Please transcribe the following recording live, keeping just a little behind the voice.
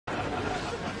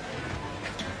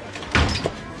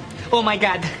Oh my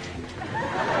God.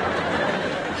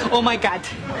 Oh my God.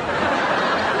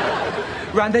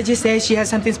 Rhonda just said she has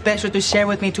something special to share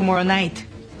with me tomorrow night.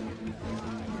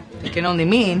 It can only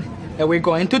mean that we're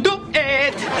going to do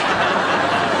it.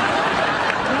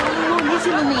 No,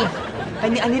 listen to me. I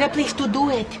need a place to do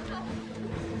it.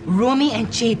 Roomy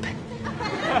and cheap.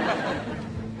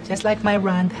 Just like my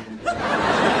Rhonda.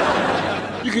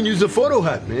 You can use the photo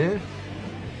hut, man.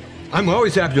 I'm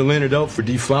always happy to lend it out for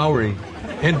deflowering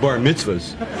and bar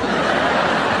mitzvahs.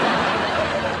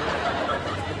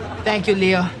 Thank you,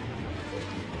 Leo.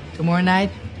 Tomorrow night,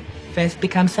 Fez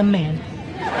becomes a man.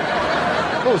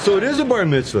 Oh, so it is a bar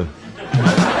mitzvah.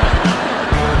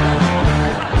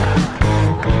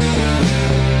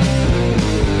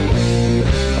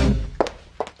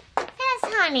 Fez,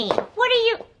 honey, what are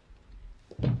you...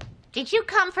 Did you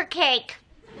come for cake?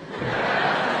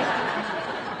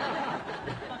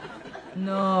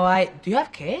 No, do you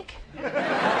have cake?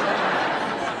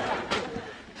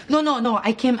 No.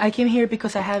 I came here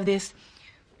because I have this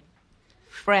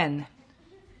friend.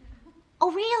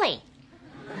 Oh, really?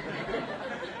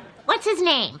 What's his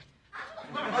name?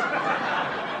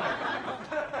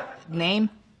 Name?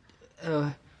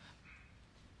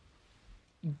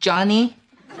 Johnny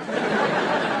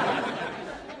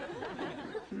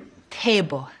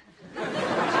Table.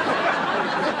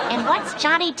 And what's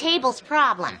Johnny Table's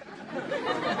problem?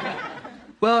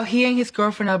 Well, he and his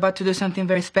girlfriend are about to do something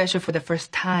very special for the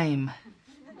first time.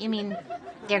 You mean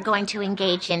they're going to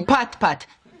engage in... Putt.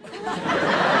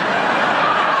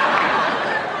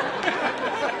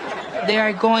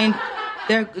 They're going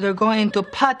to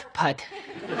putt.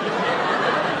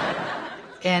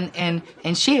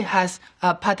 And she has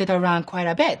putted around quite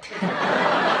a bit.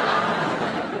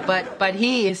 But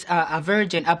he is a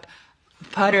virgin, a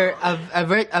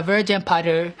virgin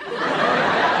putter.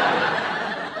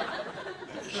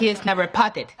 He has never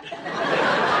putted.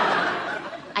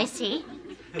 I see.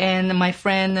 And my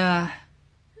friend,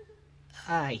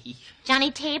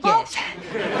 Johnny Table? Yes.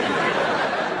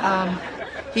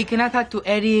 He cannot talk to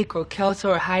Eric or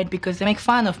Kelso or Hyde because they make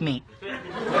fun of me.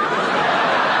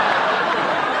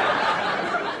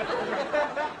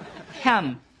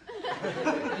 Him.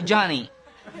 Johnny.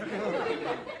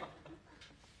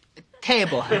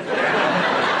 Table.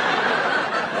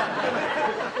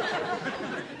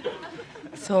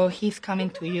 So he's coming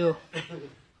to you.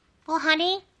 Well,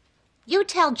 honey, you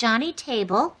tell Johnny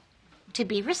Table to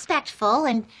be respectful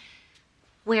and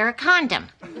wear a condom.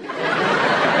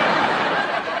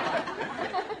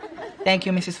 Thank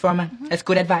you, Mrs. Foreman. That's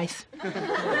good advice.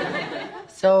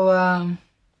 So,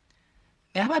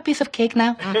 may I have a piece of cake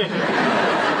now?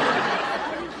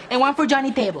 And one for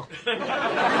Johnny Table.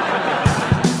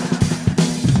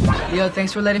 Leo,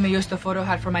 thanks for letting me use the photo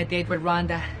hut for my date with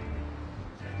Rhonda.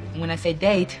 And when I say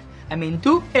date, I mean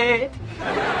do it.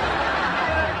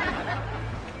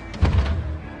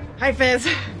 Hi, Fez.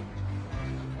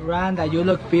 Rhonda, you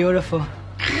look beautiful.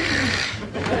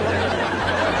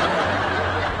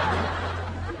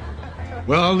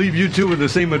 Well, I'll leave you two with the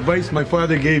same advice my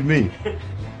father gave me.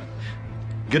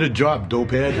 Get a job,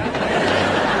 dopehead.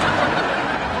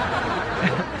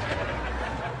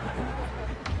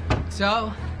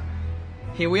 So,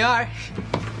 here we are.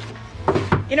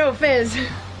 You know, Fez,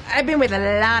 I've been with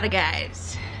a lot of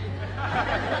guys.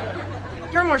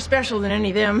 You're more special than any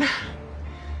of them.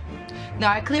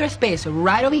 Now I clear a space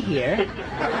right over here.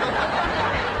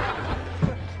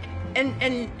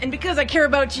 And because I care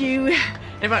about you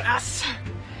and about us,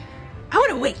 I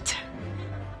want to wait.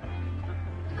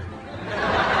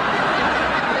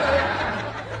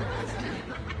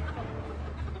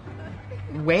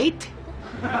 Wait?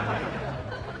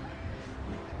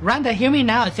 Rhonda, hear me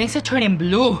now. Things are turning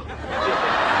blue.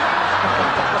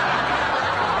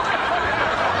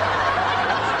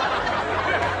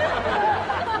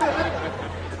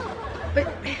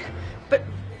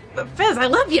 But Fez, I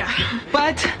love you.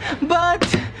 But...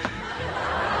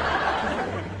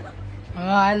 Oh,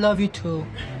 I love you too.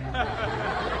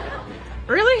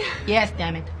 Really? Yes,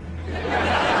 damn it.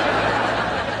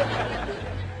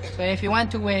 So if you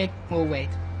want to wait, we'll wait.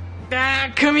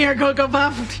 Ah, come here, Cocoa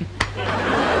Puff.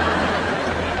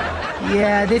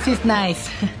 Yeah, this is nice.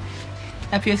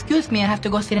 If you excuse me, I have to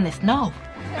go sit in the snow.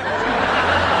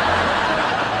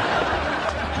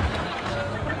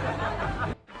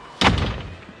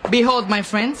 Behold, my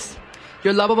friends,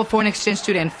 your lovable foreign exchange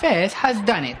student Fez has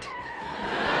done it.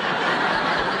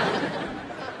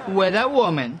 With a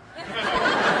woman.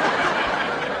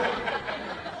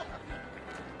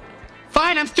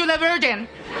 Fine, I'm still a virgin.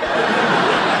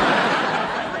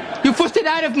 You forced it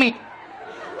out of me.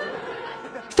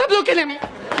 Stop looking at me.